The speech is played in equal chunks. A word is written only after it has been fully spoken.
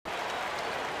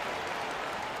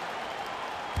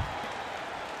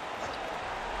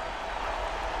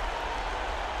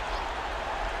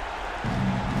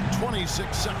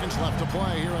26 seconds left to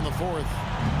play here in the fourth.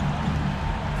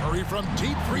 Curry from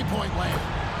deep three-point land.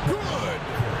 Good.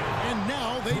 And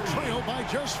now they trail by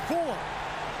just 4.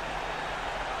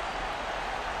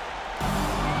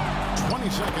 20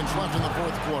 seconds left in the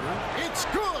fourth quarter. It's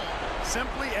good.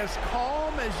 Simply as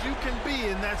calm as you can be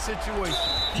in that situation.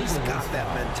 He's got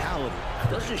that mentality.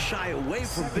 Doesn't shy away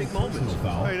from big moments.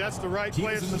 Hey, that's the right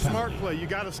play. It's the smart play. You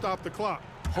got to stop the clock.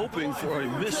 Hoping for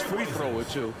a missed free throw or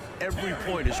two. Every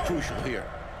point is crucial here.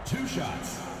 2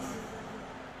 shots.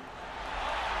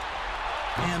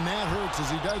 And that hurts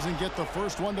as he doesn't get the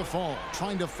first one to fall.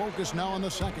 Trying to focus now on the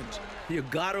second. You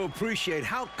got to appreciate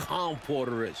how calm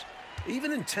Porter is.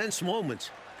 Even in tense moments,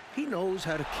 he knows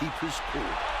how to keep his cool.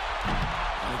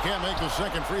 And he can't make the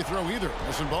second free throw either.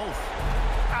 Missing both.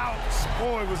 Ouch.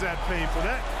 Boy, was that painful.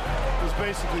 That was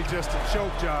basically just a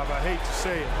choke job. I hate to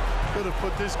say it. Could have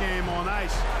put this game on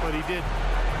ice, but he didn't.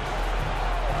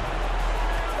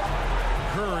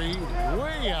 Curry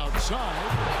way outside.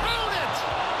 Found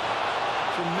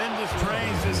Tremendous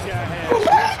range this guy has.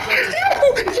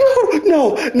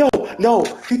 No.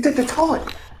 He did the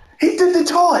taunt.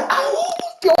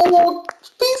 Yo,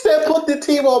 he said put the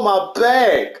team on my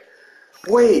back.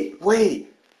 Wait.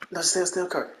 No, still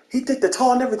Curry. He did the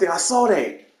taunt and everything. I saw that.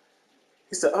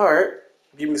 He said, all right,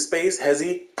 give me space,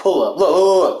 hezzy, pull up.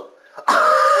 Look.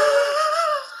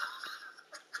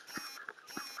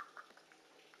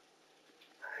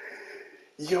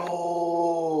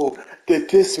 Yo, the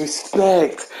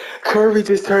disrespect. Curry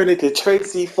just turned into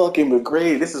Tracy fucking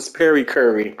McGrady. This is Perry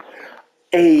Curry.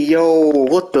 Hey, yo,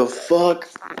 what the fuck?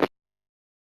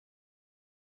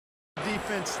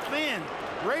 Defense thin,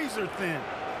 razor thin.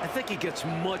 I think he gets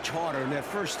much harder in that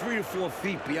first 3 to 4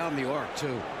 feet beyond the arc,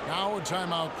 too. Now a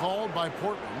timeout called by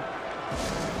Portland.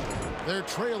 They're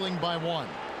trailing by 1.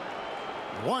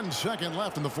 1 second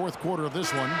left in the fourth quarter of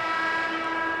this one.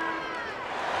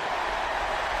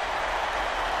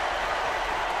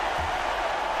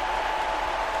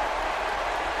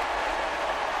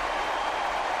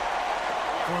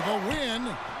 For the win.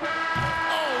 Oh,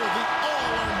 the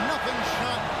all-or-nothing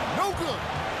shot. No good.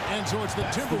 And so it's the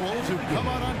Timberwolves who come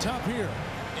out on top here.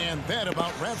 And that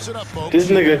about wraps it up, folks. This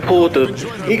nigga pulled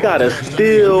he got a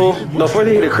steal. No, first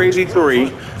he hit a crazy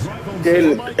 3.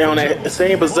 Then on that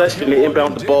same possession, they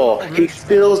inbound the ball. He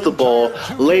steals the ball,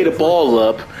 lay the ball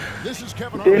up.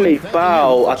 Then they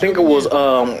foul. I think it was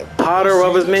Potter,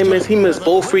 whatever his name is. He missed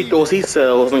both free throws he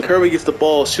sells. And Curry gets the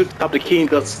ball, shoots up the key,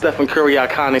 does Stephen Curry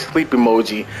iconic sleep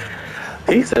emoji.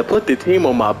 He said, put the team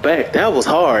on my back. That was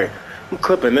hard. I'm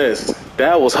clipping this.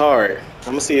 That was hard. I'm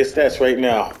going to see his stats right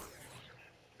now.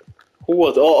 Who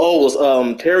was? It was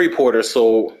Terry Porter.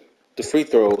 So the free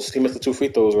throws. He missed the 2 free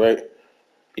throws, right?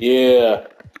 Yeah.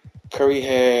 Curry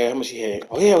had, how much he had?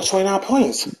 Oh, yeah, it was 29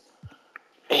 points.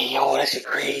 Hey, yo, that shit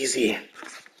crazy.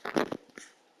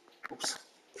 Oops.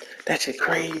 That shit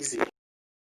crazy.